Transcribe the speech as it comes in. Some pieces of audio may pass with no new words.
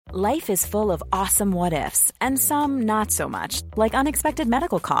Life is full of awesome what-ifs, and some not so much, like unexpected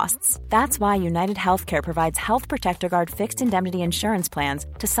medical costs. That's why United Healthcare provides Health Protector Guard fixed indemnity insurance plans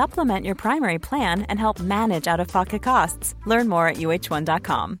to supplement your primary plan and help manage out-of-pocket costs. Learn more at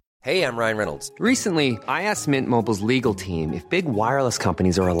uh1.com. Hey, I'm Ryan Reynolds. Recently, I asked Mint Mobile's legal team if big wireless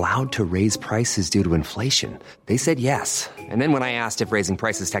companies are allowed to raise prices due to inflation. They said yes. And then when I asked if raising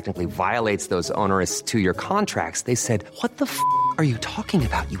prices technically violates those onerous two-year contracts, they said, "What the f*** are you talking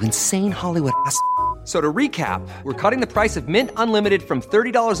about, you insane Hollywood ass?" So to recap, we're cutting the price of Mint Unlimited from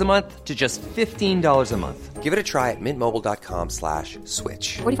 $30 a month to just $15 a month. Give it a try at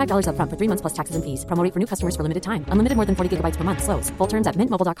mintmobile.com/switch. $45 up front for 3 months plus taxes and fees. Promo rate for new customers for limited time. Unlimited more than 40 gigabytes per month. Slows full terms at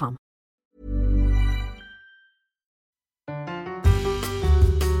mintmobile.com.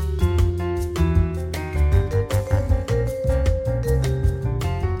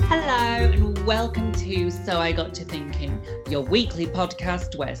 Hello and welcome to So I Got to Thinking, your weekly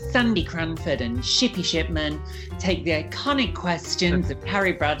podcast where Sandy Cranford and Shippy Shipman take the iconic questions of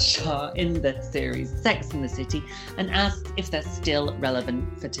Carrie Bradshaw in the series Sex and the City and ask if they're still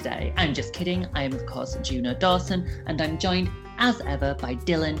relevant for today. I'm just kidding. I am, of course, Juno Dawson, and I'm joined, as ever, by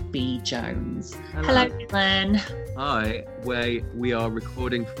Dylan B. Jones. Hello Dylan. Hi, we are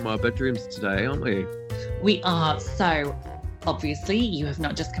recording from our bedrooms today, aren't we? We are. So obviously, you have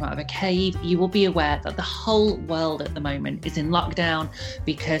not just come out of a cave. You will be aware that the whole world at the moment is in lockdown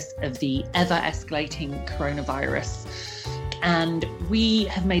because of the ever-escalating coronavirus. And we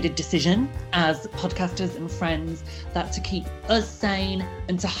have made a decision as podcasters and friends that to keep us sane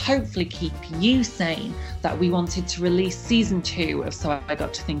and to hopefully keep you sane, that we wanted to release season 2 of So I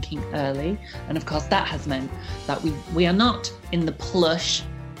Got to Thinking early. And of course, that has meant that we are not in the plush,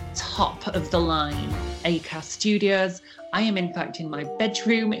 top of the line Acast studios. I am in fact in my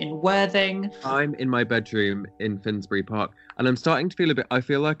bedroom in Worthing. I'm in my bedroom in Finsbury Park, and I'm starting to feel I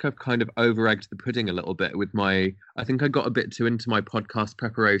feel like I've kind of over-egged the pudding a little bit with I think I got a bit too into my podcast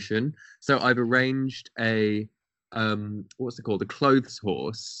preparation. So I've arranged a clothes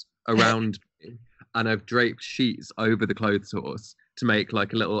horse around me, and I've draped sheets over the clothes horse to make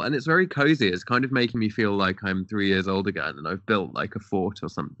like a little, and it's very cozy. It's kind of making me feel like I'm 3 years old again, and I've built like a fort or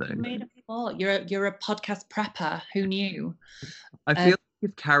something. You made a fort. You're a podcast prepper. Who knew? I feel like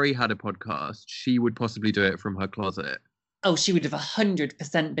if Carrie had a podcast, she would possibly do it from her closet. Oh, she would have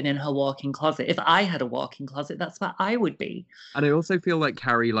 100% been in her walk-in closet. If I had a walk-in closet, that's where I would be. And I also feel like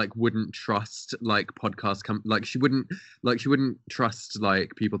Carrie wouldn't trust podcast she wouldn't trust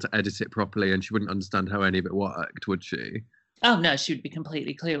people to edit it properly, and she wouldn't understand how any of it worked, would she? Oh, no, she would be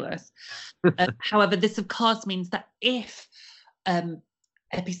completely clueless. However, this, of course, means that if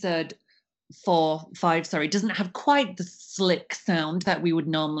episode 5 doesn't have quite the slick sound that we would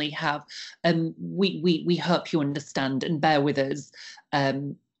normally have, we hope you understand and bear with us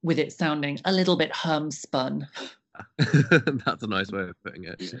with it sounding a little bit homespun. That's a nice way of putting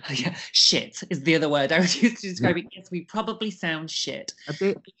it. Yeah, shit is the other word I would use to describe it. Yes, we probably sound shit. A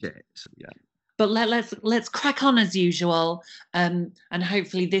bit shit, yeah. But let's crack on as usual, and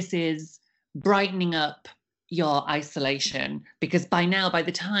hopefully this is brightening up your isolation, because by now, by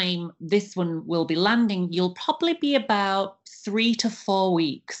the time this one will be landing, you'll probably be about 3 to 4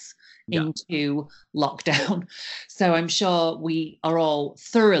 weeks into lockdown. So I'm sure we are all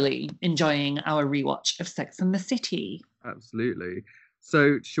thoroughly enjoying our rewatch of Sex and the City. Absolutely.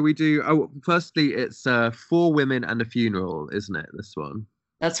 So should we do, firstly, it's 4 Women and a Funeral, isn't it, this one?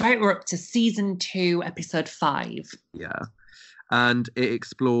 That's right. We're up to season 2, episode 5. Yeah. And it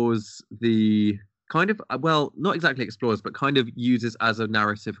explores the kind of, well, not exactly explores, but kind of uses as a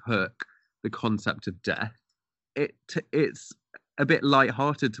narrative hook the concept of death. It's a bit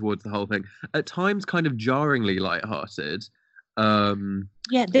lighthearted towards the whole thing. At times, kind of jarringly lighthearted.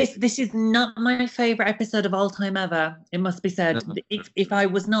 Yeah, this is not my favourite episode of all time ever. It must be said. If I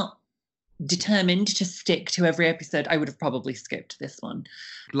was not determined to stick to every episode, I would have probably skipped this one.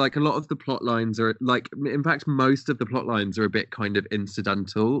 Like, a lot of the plot lines are in fact most of the plot lines are a bit kind of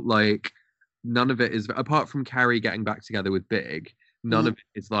incidental. Like, none of it is, apart from Carrie getting back together with Big, none of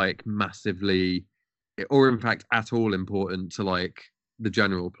it is massively, or in fact at all important to the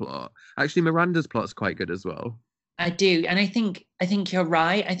general plot. Actually, Miranda's plot's quite good as well. I do, and I think you're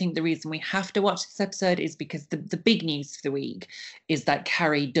right. I think the reason we have to watch this episode is because the big news for the week is that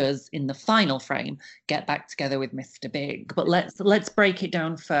Carrie does, in the final frame, get back together with Mr. Big. But let's break it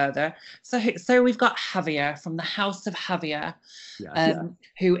down further. So we've got Javier from the House of Javier,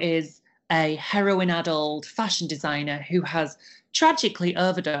 who is a heroin-addled fashion designer who has tragically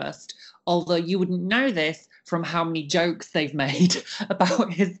overdosed, although you wouldn't know this from how many jokes they've made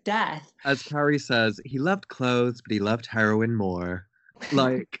about his death. As Carrie says, he loved clothes, but he loved heroin more.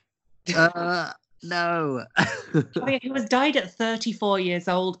 Like, no. He was died at 34 years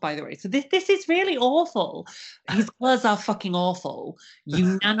old, by the way. So this is really awful. His clothes are fucking awful.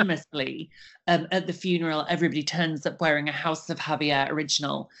 Unanimously, at the funeral, everybody turns up wearing a House of Javier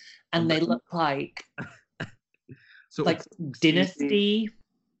original, and they look like Dynasty.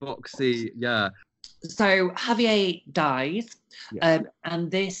 Boxy, yeah. So Javier dies,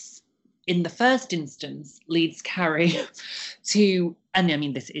 and this, in the first instance, leads Carrie to, and I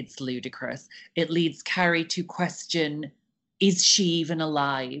mean this, it's ludicrous. It leads Carrie to question, is she even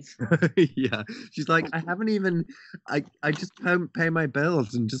alive? Yeah, she's like, I haven't even, I just pay my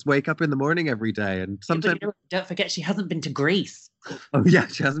bills and just wake up in the morning every day, and sometimes don't forget she hasn't been to Greece. Oh yeah,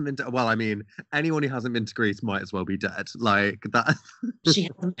 she hasn't been to, well, I mean, anyone who hasn't been to Greece might as well be dead. Like that. She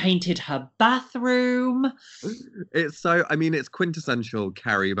hasn't painted her bathroom. It's so, I mean, it's quintessential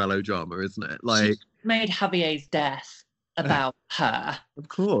Carrie melodrama, isn't it? Like, she made Javier's death about her. Of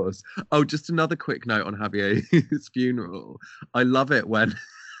course. Oh, just another quick note on Javier's funeral. I love it when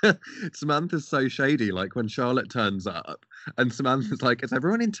Samantha's so shady, like when Charlotte turns up and Samantha's like, is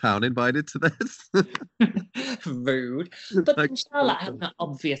everyone in town invited to this? Rude. But like, Charlotte has an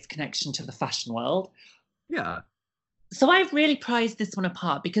obvious connection to the fashion world. Yeah. So I've really prized this one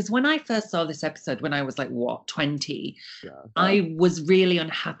apart because when I first saw this episode, when I was like, 20? Yeah. I was really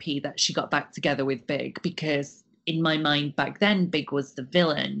unhappy that she got back together with Big because in my mind back then, Big was the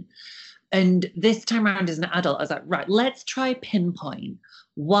villain. And this time around as an adult, I was like, right, let's try pinpoint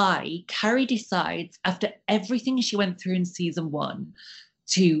why Carrie decides, after everything she went through in season 1,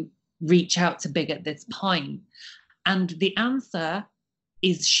 to reach out to Big at this point. And the answer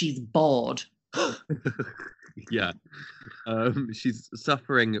is she's bored. Yeah. She's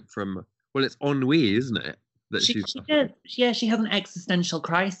suffering from, well, it's ennui, isn't it? That she does. Yeah, she has an existential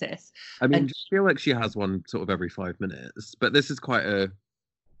crisis. I mean, I feel like she has one sort of every 5 minutes, but this is quite a,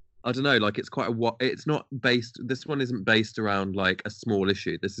 I don't know, like it's quite a, it's not based, this one isn't based around like a small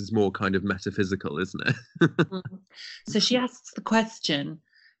issue. This is more kind of metaphysical, isn't it? So she asks the question,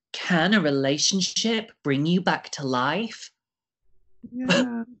 can a relationship bring you back to life?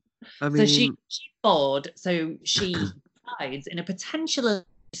 Yeah. I mean, so she's bored, so she decides in a potentially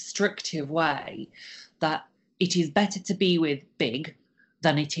destructive way that it is better to be with Big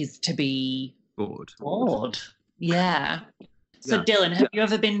than it is to be bored. Yeah. So yeah. Dylan, have you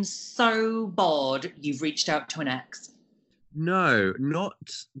ever been so bored you've reached out to an ex? No, not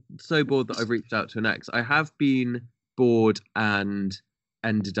so bored that I've reached out to an ex. I have been bored and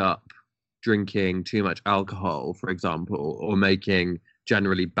ended up drinking too much alcohol, for example, or making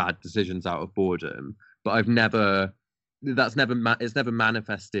generally bad decisions out of boredom. But I've never, it's never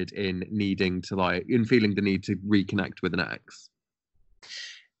manifested in needing to in feeling the need to reconnect with an ex.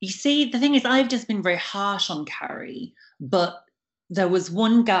 You see, the thing is, I've just been very harsh on Carrie, but there was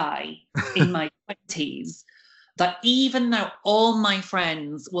one guy in my 20s that even though all my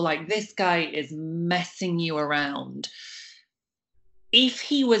friends were like, this guy is messing you around, if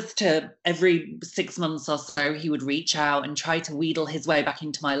he was to, every 6 months or so, he would reach out and try to wheedle his way back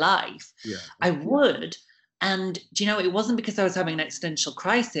into my life, I would. And, do you know, it wasn't because I was having an existential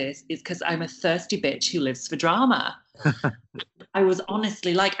crisis, it's because I'm a thirsty bitch who lives for drama. I was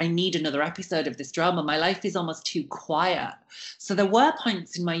honestly like, I need another episode of this drama. My life is almost too quiet. So there were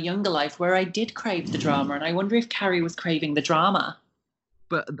points in my younger life where I did crave the drama, and I wonder if Carrie was craving the drama.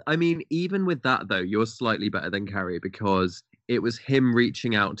 But, I mean, even with that, though, you're slightly better than Carrie because it was him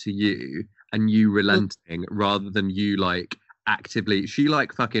reaching out to you and you relenting rather than you, actively, she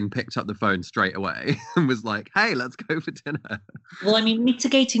fucking picked up the phone straight away and was like, hey, let's go for dinner. Well, I mean,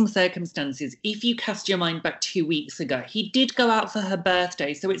 mitigating circumstances, if you cast your mind back 2 weeks ago, he did go out for her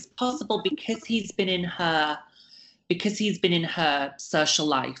birthday, so it's possible because he's been in her social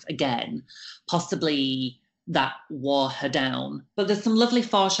life again, possibly that wore her down. But there's some lovely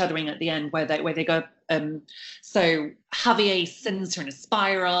foreshadowing at the end where they go, so Javier sends her in a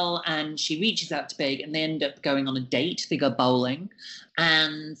spiral and she reaches out to Big and they end up going on a date. They go bowling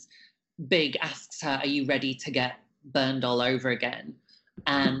and Big asks her, are you ready to get burned all over again?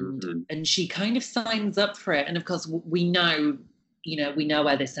 And she kind of signs up for it. And of course we know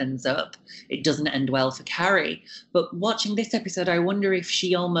where this ends up. It doesn't end well for Carrie. But watching this episode, I wonder if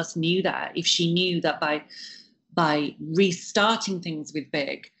she almost knew that, if she knew that by restarting things with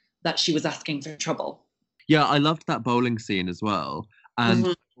Big, that she was asking for trouble. Yeah, I loved that bowling scene as well.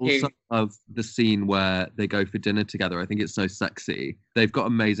 And also love the scene where they go for dinner together. I think it's so sexy. They've got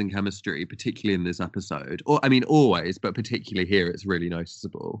amazing chemistry, particularly in this episode. Or, I mean, always, but particularly here, it's really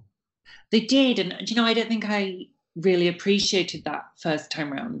noticeable. They did. And, I don't think I really appreciated that first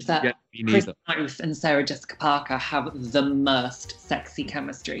time round. That Chris Noth and Sarah Jessica Parker have the most sexy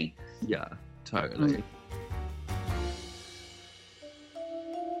chemistry. Yeah, totally.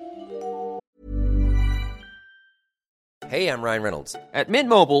 Hey, I'm Ryan Reynolds. At Mint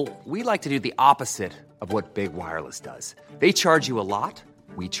Mobile, we like to do the opposite of what Big Wireless does. They charge you a lot,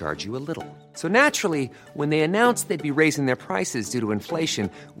 we charge you a little. So naturally, when they announced they'd be raising their prices due to inflation,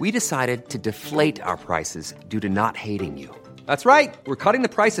 we decided to deflate our prices due to not hating you. That's right. We're cutting the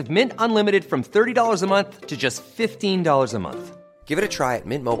price of Mint Unlimited from $30 a month to just $15 a month. Give it a try at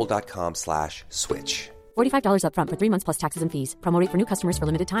mintmobile.com/switch. $45 up front for 3 months plus taxes and fees. Promo rate for new customers for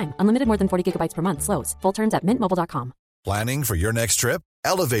limited time. Unlimited more than 40 gigabytes per month. Slows full terms at mintmobile.com. Planning for your next trip?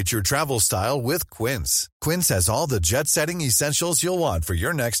 Elevate your travel style with Quince. Quince has all the jet-setting essentials you'll want for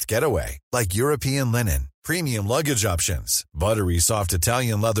your next getaway, like European linen, premium luggage options, buttery soft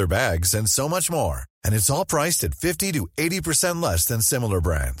Italian leather bags, and so much more. And it's all priced at 50 to 80% less than similar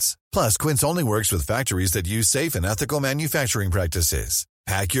brands. Plus, Quince only works with factories that use safe and ethical manufacturing practices.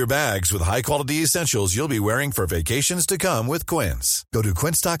 Pack your bags with high-quality essentials you'll be wearing for vacations to come with Quince. Go to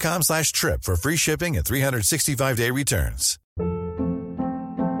quince.com/trip for free shipping and 365-day returns.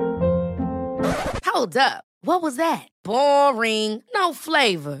 Hold up. What was that? Boring. No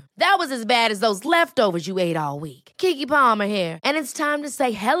flavor. That was as bad as those leftovers you ate all week. Keke Palmer here, and it's time to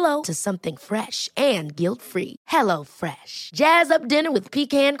say hello to something fresh and guilt-free. Hello Fresh. Jazz up dinner with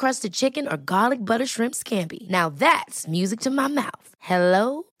pecan-crusted chicken or garlic butter shrimp scampi. Now that's music to my mouth.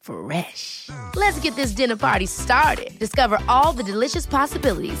 Hello Fresh. Let's get this dinner party started. Discover all the delicious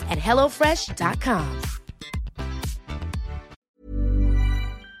possibilities at hellofresh.com.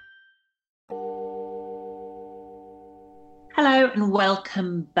 Hello and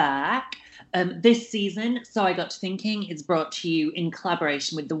welcome back. This season, So I Got to Thinking, is brought to you in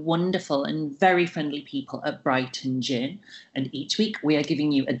collaboration with the wonderful and very friendly people at Brighton Gin. And each week we are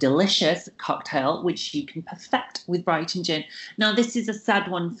giving you a delicious cocktail which you can perfect with Brighton Gin. Now, this is a sad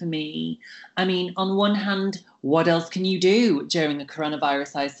one for me. I mean, on one hand, what else can you do during the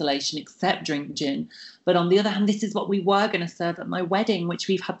coronavirus isolation except drink gin? But on the other hand, this is what we were going to serve at my wedding, which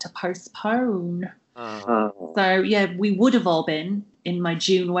we've had to postpone. So, yeah, we would have all been in my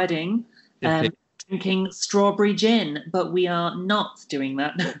June wedding drinking strawberry gin, but we are not doing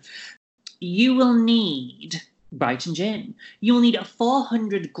that. You will need Brighton Gin. You will need a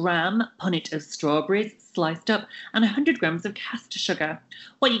 400-gram punnet of strawberries sliced up and 100 grams of caster sugar.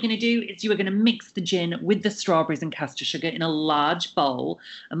 What you're going to do is you are going to mix the gin with the strawberries and caster sugar in a large bowl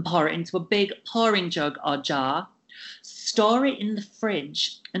and pour it into a big pouring jug or jar. Store it in the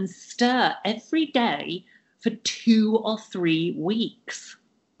fridge and stir every day for 2 or 3 weeks.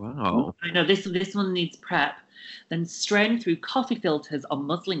 Wow. I know this one needs prep. Then strain through coffee filters or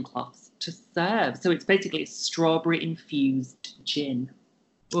muslin cloths to serve. So it's basically a strawberry-infused gin.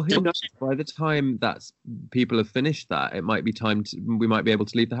 Well, who knows? By the time people have finished that, it might be we might be able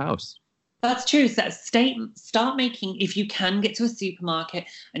to leave the house. That's true. So start making, if you can get to a supermarket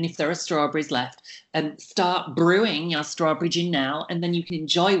and if there are strawberries left, start brewing your strawberry gin now, and then you can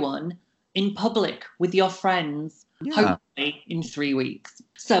enjoy one in public with your friends, hopefully in 3 weeks.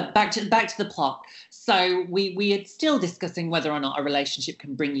 So back to the plot. So we are still discussing whether or not a relationship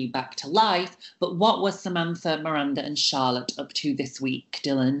can bring you back to life, but what was Samantha, Miranda and Charlotte up to this week,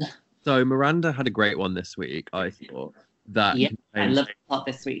 Dylan? So Miranda had a great one this week, I thought. I love the plot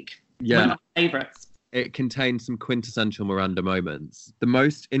this week. Yeah. One of my favourites. It contained some quintessential Miranda moments. The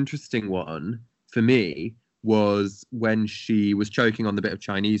most interesting one for me was when she was choking on the bit of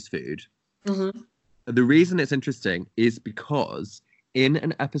Chinese food. Mm-hmm. The reason it's interesting is because in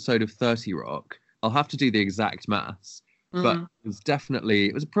an episode of 30 Rock, I'll have to do the exact maths, but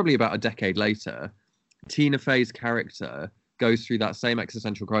it was probably about a decade later, Tina Fey's character goes through that same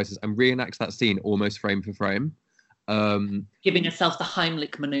existential crisis and reenacts that scene almost frame for frame. Giving herself the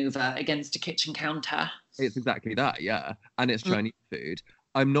Heimlich maneuver against a kitchen counter. It's exactly that, yeah. And it's Chinese food.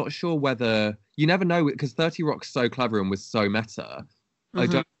 I'm not sure whether... You never know, because 30 Rock's so clever and was so meta. I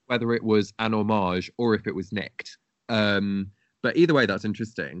don't know whether it was an homage or if it was nicked. But either way, that's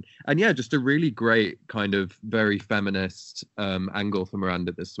interesting. And yeah, just a really great kind of very feminist angle for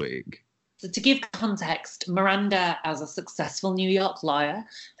Miranda this week. So to give context, Miranda, as a successful New York lawyer,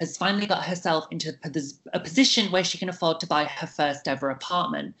 has finally got herself into a position where she can afford to buy her first ever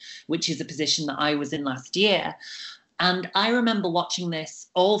apartment, which is a position that I was in last year. And I remember watching this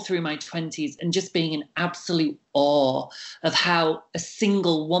all through my 20s and just being in absolute awe of how a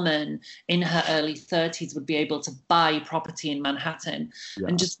single woman in her early 30s would be able to buy property in Manhattan,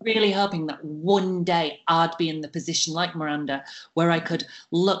 and just really hoping that one day I'd be in the position like Miranda where I could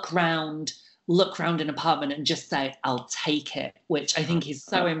look round look around an apartment and just say, I'll take it, which I think is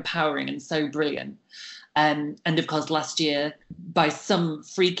so empowering and so brilliant. And of course, last year, by some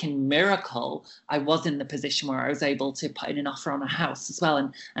freaking miracle, I was in the position where I was able to put in an offer on a house as well.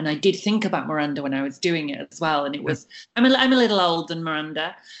 And I did think about Miranda when I was doing it as well. And it was, I'm a little older than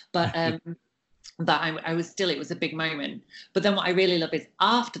Miranda, but I was still, it was a big moment. But then what I really love is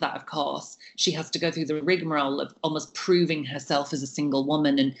after that, of course, she has to go through the rigmarole of almost proving herself as a single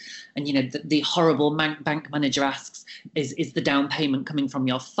woman. And you know, the horrible bank manager asks, is the down payment coming from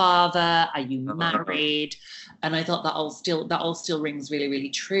your father? Are you married? And I thought that all still rings really, really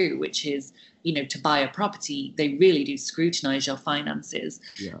true, which is, you know, to buy a property, they really do scrutinize your finances.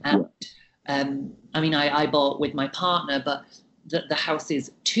 Yeah. And I mean, I bought with my partner, but the house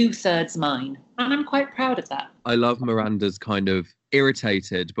is 2/3 mine, and I'm quite proud of that. I love Miranda's kind of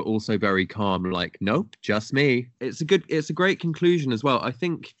irritated but also very calm, like, nope, just me. It's a great conclusion as well. I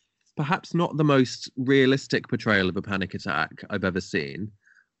think perhaps not the most realistic portrayal of a panic attack I've ever seen.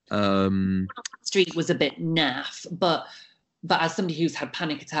 Street was a bit naff, but as somebody who's had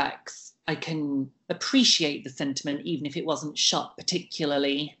panic attacks, I can appreciate the sentiment, even if it wasn't shot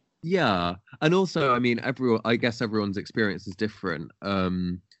particularly. Yeah, and also, I mean, I guess everyone's experience is different.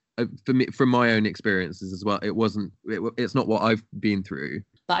 For me, from my own experiences as well, it's not what I've been through.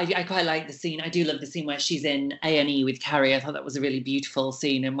 But I quite like the scene. I do love the scene where she's in A&E with Carrie. I thought that was a really beautiful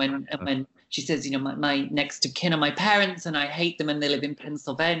scene. And when she says, you know, my next of kin are my parents, and I hate them, and they live in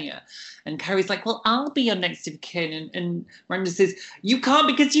Pennsylvania. And Carrie's like, well, I'll be your next of kin. And Miranda says, you can't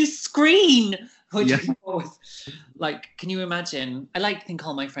because you screen. Yeah. Like, can you imagine? I like to think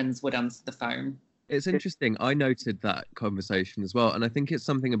all my friends would answer the phone. It's interesting. I noted that conversation as well. And I think it's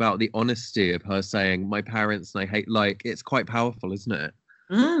something about the honesty of her saying, my parents and I hate, like, it's quite powerful, isn't it?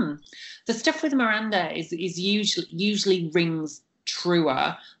 The stuff with Miranda is usually rings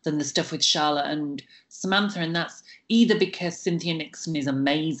truer than the stuff with Charlotte and Samantha. And that's either because Cynthia Nixon is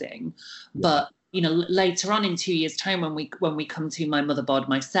amazing, but you know, later on in 2 years' time, when we come to My Mother Bod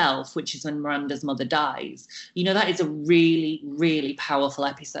Myself, which is when Miranda's mother dies, you know, that is a really, really powerful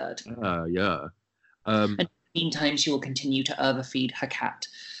episode. Yeah. And in the meantime, she will continue to overfeed her cat.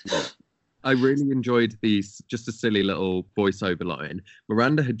 I really enjoyed just a silly little voiceover line.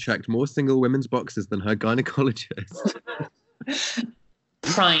 Miranda had checked more single women's boxes than her gynecologist.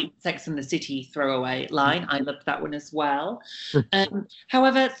 Prime Sex and the City throwaway line. I loved that one as well.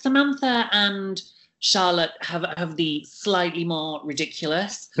 However, Samantha and Charlotte have the slightly more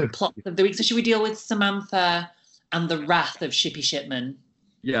ridiculous plots of the week. So should we deal with Samantha and the wrath of Shippy Shipman?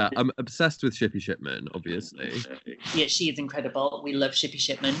 Yeah, I'm obsessed with Shippy Shipman, obviously. Yeah, she is incredible. We love Shippy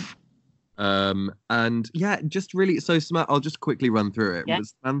Shipman. And yeah, just really, so I'll just quickly run through it. Yeah.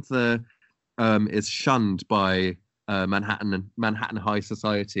 Samantha is shunned by Manhattan High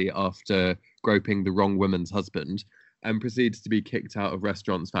Society after groping the wrong woman's husband, and proceeds to be kicked out of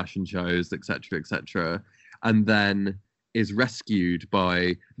restaurants, fashion shows, etc., and then is rescued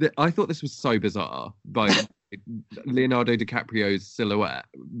by I thought this was so bizarre, by Leonardo DiCaprio's silhouette.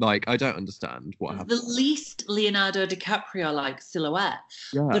 Like, I don't understand what happened. The least Leonardo DiCaprio-like silhouette.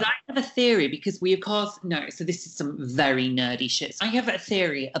 Yeah. But I have a theory, because we, of course, know, so this is some very nerdy shit. I have a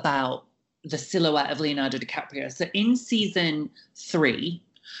theory about the silhouette of Leonardo DiCaprio. So in season 3,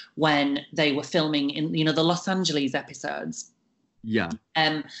 when they were filming in, you know, the Los Angeles episodes. Yeah.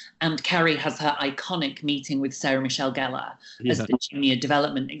 And Carrie has her iconic meeting with Sarah Michelle Gellar as the junior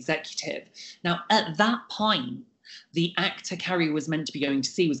development executive. Now, at that point, the actor Carrie was meant to be going to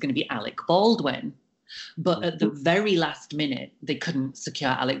see was going to be Alec Baldwin. But at the very last minute, they couldn't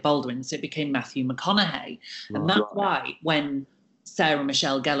secure Alec Baldwin, so it became Matthew McConaughey. And that's why when Sarah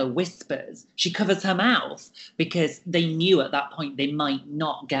Michelle Gellar whispers, she covers her mouth, because they knew at that point they might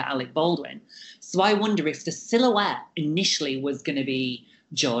not get Alec Baldwin. So I wonder if the silhouette initially was going to be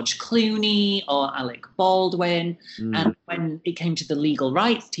George Clooney or Alec Baldwin. And when it came to the legal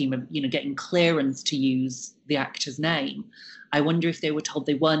rights team of, you know, getting clearance to use the actor's name, I wonder if they were told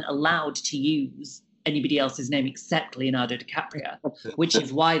they weren't allowed to use anybody else's name except Leonardo DiCaprio, which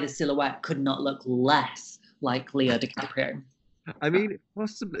is why the silhouette could not look less like Leo DiCaprio. I mean,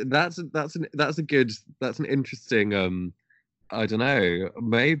 possibly that's an interesting I don't know,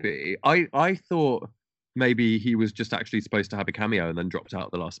 maybe. I thought maybe he was just actually supposed to have a cameo and then dropped out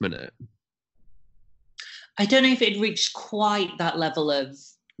at the last minute. I don't know if it reached quite that level of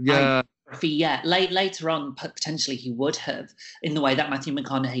yet. Later on, potentially he would have, in the way that Matthew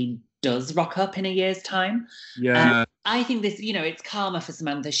McConaughey does rock up in a year's time. Yeah. I think this, you know, it's karma for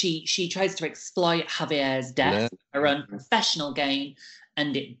Samantha. She tries to exploit Javier's death for her own professional gain,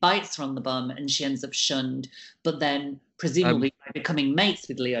 and it bites her on the bum and she ends up shunned. But then, presumably, by becoming mates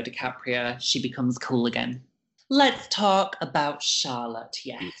with Leo DiCaprio, she becomes cool again. Let's talk about Charlotte,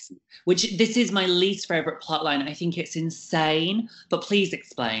 yes. Which, this is my least favourite plotline. I think it's insane, but please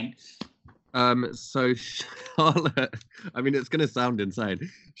explain. So Charlotte, I mean, it's going to sound insane.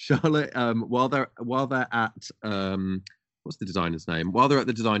 Charlotte, while they're at, what's the designer's name? While they're at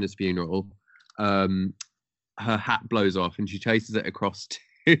the designer's funeral, her hat blows off and she chases it across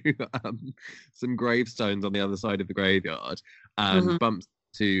to some gravestones on the other side of the graveyard and bumps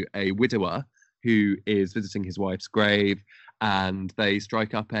to a widower who is visiting his wife's grave, and they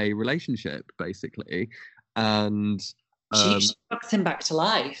strike up a relationship, basically. And she sucks him back to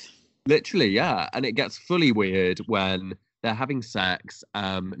life. Literally, yeah. And it gets fully weird when they're having sex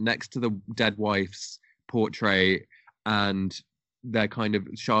next to the dead wife's portrait, and they're kind of,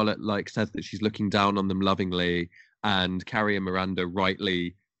 Charlotte like says that she's looking down on them lovingly, and Carrie and Miranda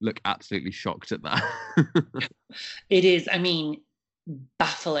rightly look absolutely shocked at that. It is, I mean,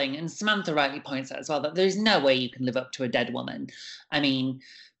 baffling. And Samantha rightly points out as well that there's no way you can live up to a dead woman. I mean,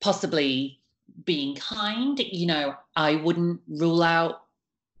 possibly being kind, you know, I wouldn't rule out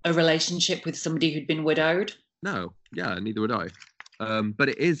a relationship with somebody who'd been widowed. No, yeah, neither would I. But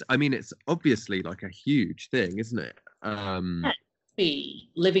it is, I mean, it's obviously like a huge thing, isn't it? Be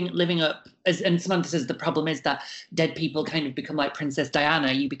living up, and Samantha says the problem is that dead people kind of become like Princess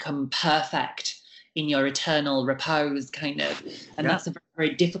Diana. You become perfect in your eternal repose, kind of, and that's a very,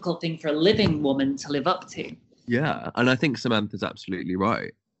 very difficult thing for a living woman to live up to. Yeah, and I think Samantha's absolutely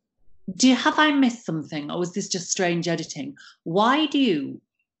right. Have I missed something, or was this just strange editing? Why do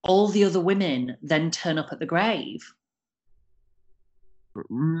all the other women then turn up at the grave?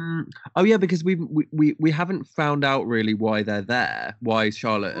 Oh yeah, because we haven't found out really why they're there. Why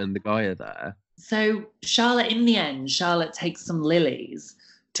Charlotte and the guy are there. So Charlotte, in the end, Charlotte takes some lilies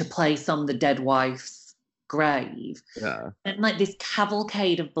to place on the dead wife's grave. Yeah. And like this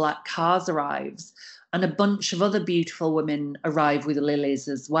cavalcade of black cars arrives, and a bunch of other beautiful women arrive with lilies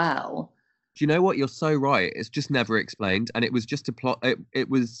as well. Do you know what? You're so right. It's just never explained, and it was just a plot.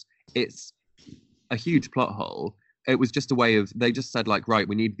 It's a huge plot hole. It was just a way of, they just said like, right,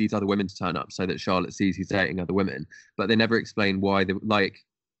 we need these other women to turn up so that Charlotte sees he's dating other women, but they never explained why.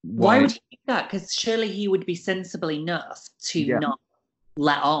 Why would he do that? Because surely he would be sensible enough to not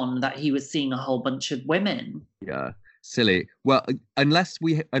let on that he was seeing a whole bunch of women. Yeah, silly. Well, unless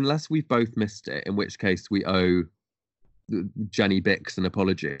we've both missed it, in which case we owe Jenny Bix an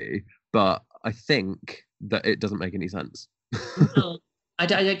apology. But I think that it doesn't make any sense. No, I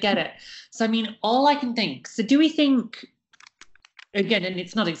don't get it. So, I mean, all I can think, so do we think, again, and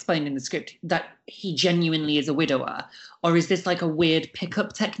it's not explained in the script, that he genuinely is a widower? Or is this like a weird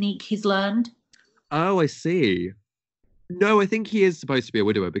pickup technique he's learned? Oh, I see. No, I think he is supposed to be a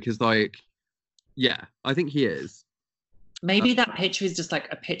widower because, like, yeah, I think he is. Maybe that picture is just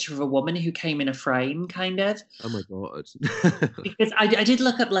like a picture of a woman who came in a frame, kind of. Oh my God. Because I did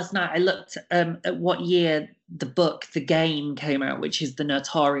look up last night. I looked at what year the book The Game came out, which is the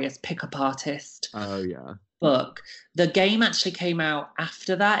notorious pickup artist book. The Game actually came out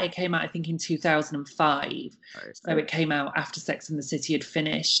after that. It came out, I think, in 2005. Right. So it came out after Sex and the City had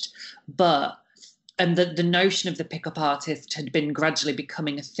finished. And the notion of the pickup artist had been gradually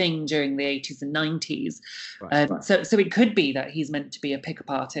becoming a thing during the 80s and 90s. Right. So it could be that he's meant to be a pickup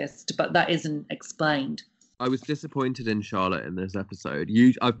artist, but that isn't explained. I was disappointed in Charlotte in this episode.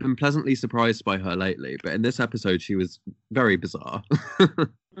 I've been pleasantly surprised by her lately, but in this episode she was very bizarre.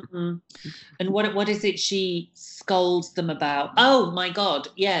 Mm-hmm. And what is it she scolds them about? Oh my God,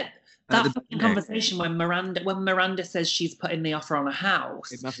 yeah. That fucking conversation when Miranda says she's putting the offer on a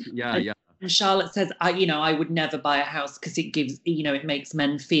house. Yeah. And Charlotte says, I would never buy a house because it gives, it makes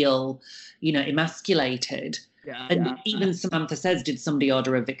men feel, emasculated. Yeah, and even Samantha says, did somebody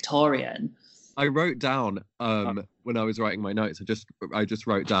order a Victorian? I wrote down when I was writing my notes, I just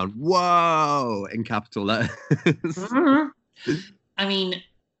wrote down, whoa, in capital letters. Mm-hmm. I mean,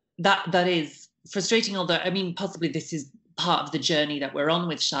 that is frustrating, although, possibly this is part of the journey that we're on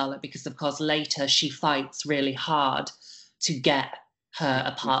with Charlotte, because of course later she fights really hard to get her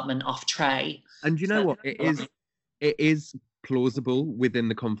apartment off Trey. And you know what? It is plausible within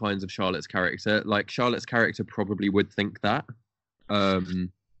the confines of Charlotte's character. Like, Charlotte's character probably would think that.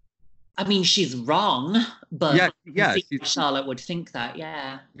 She's wrong, but yeah, Charlotte would think that,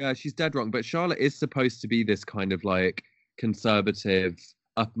 yeah. Yeah, she's dead wrong. But Charlotte is supposed to be this kind of like conservative,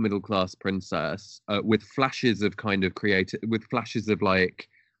 upper middle class princess with flashes of kind of like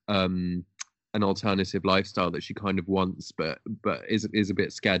an alternative lifestyle that she kind of wants, but is a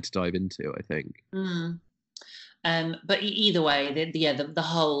bit scared to dive into, I think. But either way, the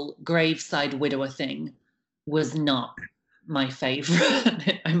whole graveside widower thing was not my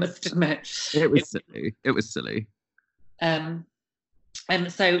favourite, I must admit. It was silly. It was silly.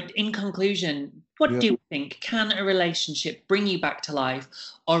 So in conclusion, what do you think? Can a relationship bring you back to life?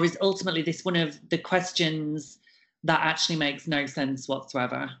 Or is ultimately this one of the questions that actually makes no sense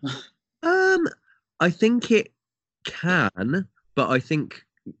whatsoever? I think it can, but I think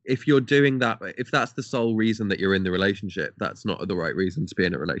if you're doing that, if that's the sole reason that you're in the relationship, that's not the right reason to be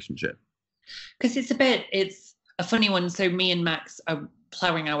in a relationship. Because it's a funny one. So me and Max are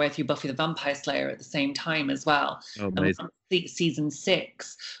ploughing our way through Buffy the Vampire Slayer at the same time as well. Oh, amazing. Season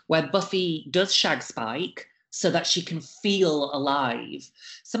 6, where Buffy does shag Spike so that she can feel alive.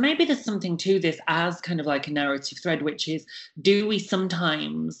 So maybe there's something to this as kind of like a narrative thread, which is, do we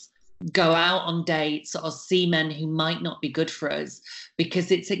sometimes go out on dates or see men who might not be good for us because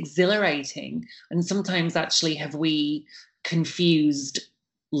it's exhilarating? And sometimes actually have we confused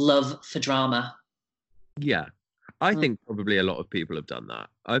love for drama? Yeah. I think probably a lot of people have done that.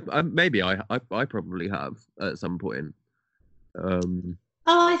 I probably have at some point.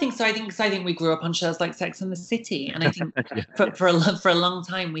 I think so. I think we grew up on shows like Sex and the City, and I think for a long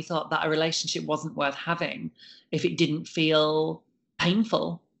time we thought that a relationship wasn't worth having if it didn't feel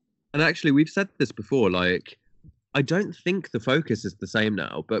painful. And actually, we've said this before. Like, I don't think the focus is the same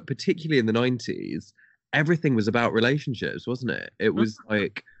now, but particularly in the 90s, everything was about relationships, wasn't it? It was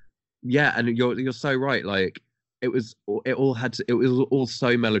like, yeah, and you're so right. Like, it was all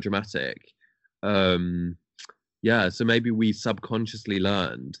so melodramatic. Yeah, so maybe we subconsciously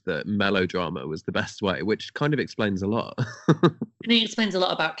learned that melodrama was the best way, which kind of explains a lot. And it explains a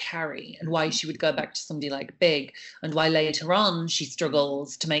lot about Carrie and why she would go back to somebody like Big, and why later on she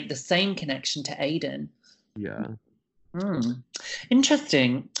struggles to make the same connection to Aiden. Yeah.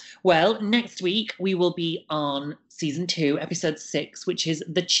 Interesting. Well, next week we will be on season 2, episode 6, which is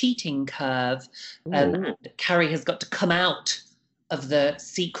The Cheating Curve. And Carrie has got to come out of the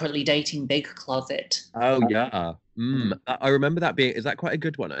secretly dating Big closet. Oh, yeah. I remember that being, is that quite a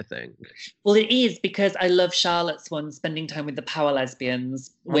good one, I think? Well, it is, because I love Charlotte's one, Spending Time with the Power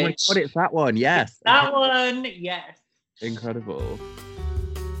Lesbians. Oh my God, it's that one, yes. That one, yes. Incredible.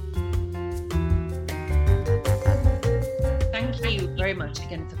 Thank you very much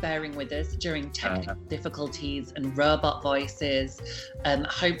again for bearing with us during technical difficulties and robot voices.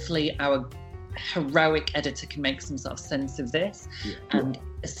 Hopefully our heroic editor can make some sort of sense of this, and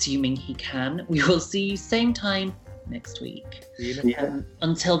assuming he can, we will see you same time next week.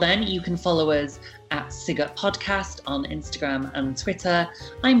 Until then, you can follow us at Sigurt Podcast on Instagram and Twitter.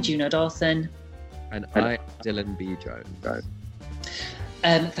 I'm Juno Dawson. And I'm Dylan B. Jones.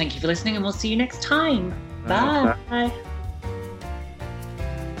 Thank you for listening, and we'll see you next time. Bye. Bye.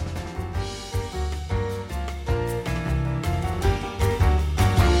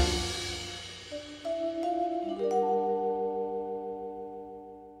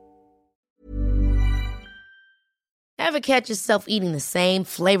 Ever catch yourself eating the same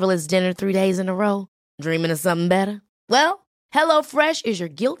flavorless dinner 3 days in a row? Dreaming of something better? Well, HelloFresh is your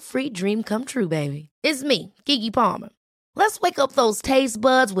guilt-free dream come true, baby. It's me, Keke Palmer. Let's wake up those taste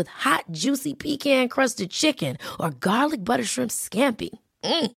buds with hot, juicy pecan-crusted chicken or garlic butter shrimp scampi.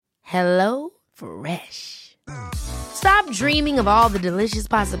 Hello Fresh. Stop dreaming of all the delicious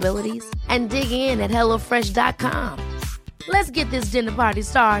possibilities and dig in at HelloFresh.com. Let's get this dinner party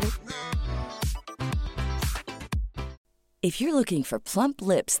started. If you're looking for plump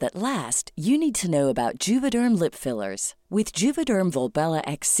lips that last, you need to know about Juvederm lip fillers. With Juvederm Volbella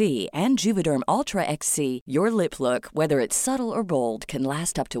XC and Juvederm Ultra XC, your lip look, whether it's subtle or bold, can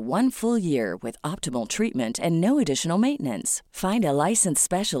last up to 1 full year with optimal treatment and no additional maintenance. Find a licensed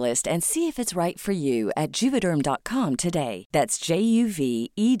specialist and see if it's right for you at Juvederm.com today. That's JUVEDERM.com.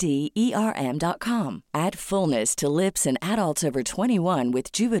 Add fullness to lips in adults over 21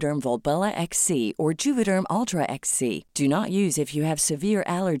 with Juvederm Volbella XC or Juvederm Ultra XC. Do not use if you have severe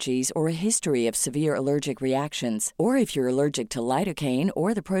allergies or a history of severe allergic reactions, or if you're allergic to lidocaine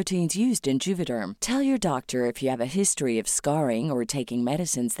or the proteins used in Juvederm. Tell your doctor if you have a history of scarring or taking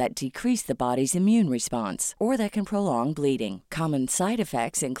medicines that decrease the body's immune response or that can prolong bleeding. Common side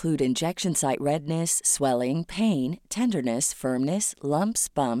effects include injection site redness, swelling, pain, tenderness, firmness, lumps,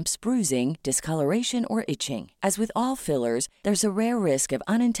 bumps, bruising, discoloration, or itching. As with all fillers, there's a rare risk of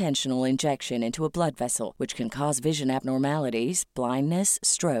unintentional injection into a blood vessel, which can cause vision abnormalities, blindness,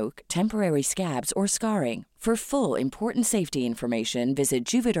 stroke, temporary scabs, or scarring. For full, important safety information, visit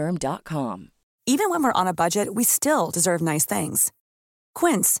Juvederm.com. Even when we're on a budget, we still deserve nice things.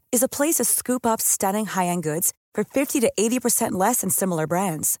 Quince is a place to scoop up stunning high-end goods for 50 to 80% less than similar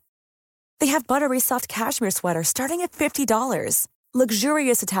brands. They have buttery soft cashmere sweaters starting at $50,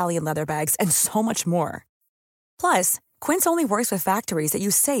 luxurious Italian leather bags, and so much more. Plus, Quince only works with factories that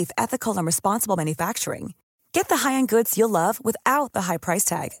use safe, ethical, and responsible manufacturing. Get the high-end goods you'll love without the high price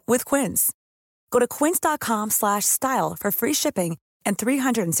tag with Quince. Go to quince.com/style for free shipping and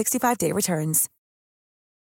 365-day returns.